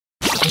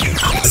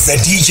The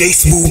DJ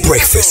Smooth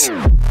Breakfast.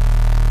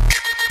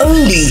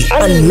 Only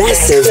on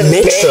Massive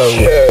Metro.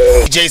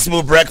 DJ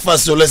Smooth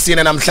Breakfast, so listen,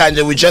 and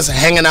we're just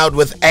hanging out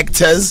with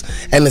actors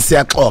and and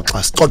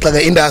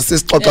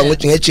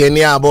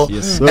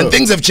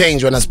things have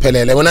changed when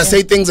Sphelele. When I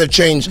say things have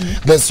changed,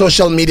 there's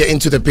social media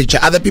into the picture.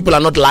 Other people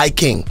are not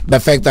liking the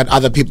fact that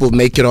other people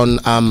make it on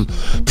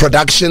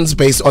productions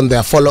based on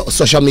their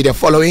social media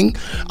following.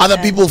 Other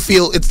people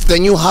feel it's the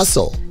new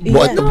hustle.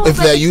 But if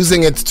they're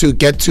using it to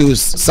get to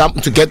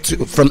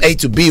from A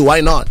to B, why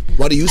not?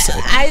 What do you say?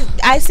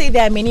 I say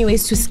there are many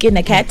ways to skin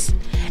a cat,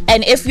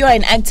 and if you're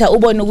an actor,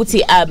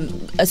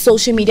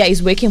 social media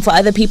is working for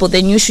other people,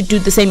 then you should do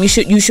the same.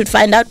 You should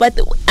find out what.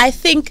 I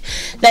think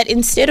that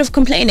instead of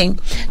complaining,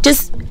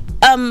 just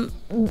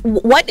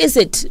what is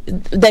it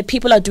that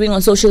people are doing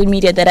on social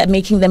media that are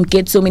making them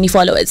get so many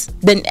followers?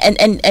 Then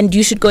and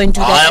you should go and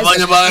do that. I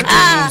don't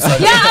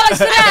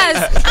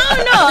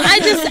know.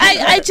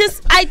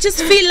 I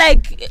just feel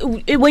like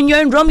when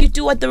you're in Rome, you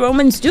do what the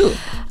Romans do.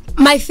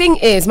 My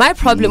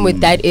problem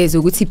with that is,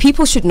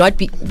 people should not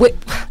be.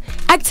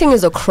 Acting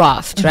is a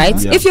craft, right?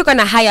 Yeah. If you're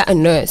gonna hire a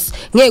nurse,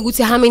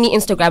 how many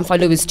Instagram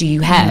followers do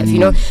you have? You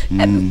know,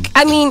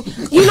 I mean,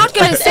 you're not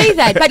gonna say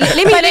that, but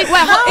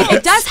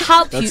it does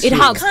help you. It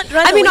helps.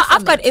 I mean,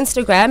 I've got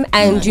Instagram,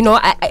 and you know,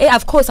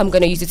 of course, I'm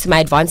gonna use it to my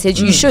advantage.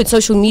 You should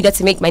social media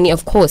to make money,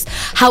 of course.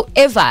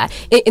 However,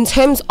 in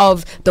terms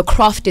of the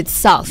craft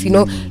itself, you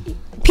know.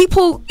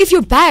 People, if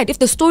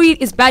the story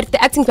is bad, if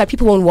the acting's bad,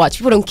 people won't watch.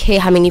 People don't care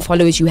how many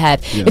followers you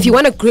have. If you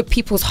want to grip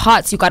people's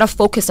hearts, you gotta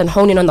focus and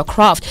hone in on the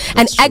craft.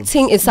 That's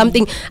acting is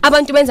something.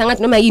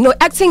 You know,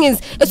 acting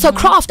it's a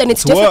craft, and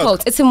it's difficult.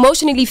 Work. It's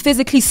emotionally,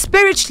 physically,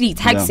 spiritually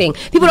taxing.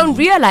 People don't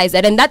realize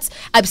that, and that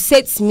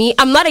upsets me.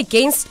 I'm not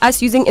against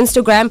us using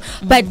Instagram,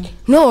 but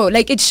no,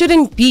 like it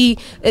shouldn't be.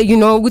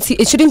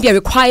 It shouldn't be a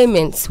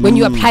requirement when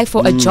you apply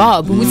for a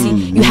job.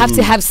 You have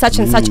to have such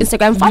and such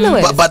Instagram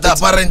followers. But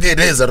apparently it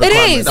is a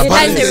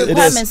requirement. It is a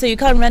requirement, so you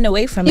can't run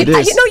away from it. You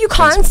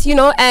can't,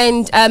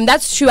 and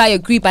that's true, I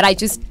agree, but I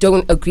just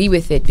don't agree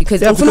with it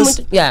because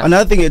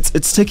another thing,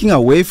 it's taking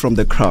away from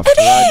the craft.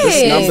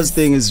 This numbers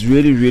thing is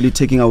really, really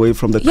taking away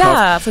from the craft.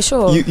 Yeah, for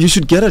sure. You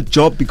should get a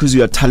job because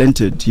you are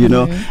talented, you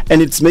know,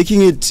 and it's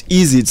making it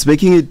easy. It's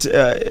making it,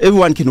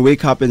 everyone can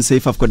wake up and say,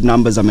 if I've got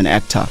numbers, I'm an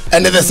actor.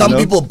 And there's some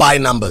people buy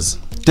numbers.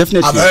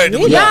 Definitely. I've heard.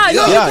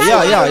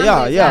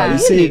 Yeah. You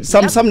see,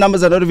 some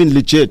numbers are not even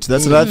legit.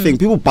 That's another thing.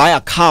 People buy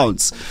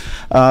accounts.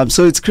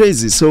 So it's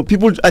crazy. So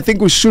people, I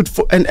think we should,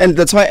 and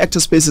that's why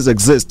actor spaces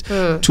exist,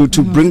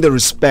 to bring the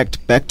respect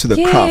back to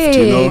the craft,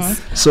 you know.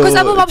 So because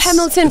Bob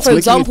Hamilton, for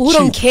example, who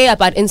don't care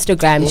about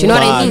Instagram, you know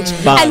what I mean?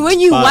 And when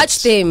you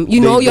watch them,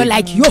 you're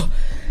like, yo.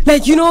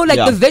 Like,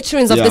 the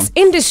veterans of this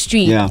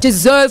industry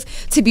deserve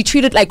to be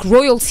treated like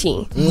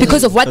royalty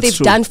because of what they've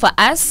done for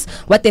us,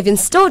 what they've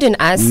instilled in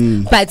us.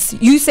 But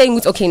you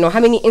saying, how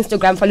many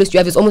Instagram followers do you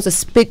have is almost a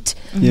spit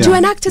to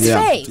an actor's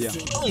face.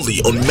 Only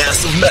on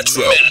Massive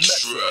Metro.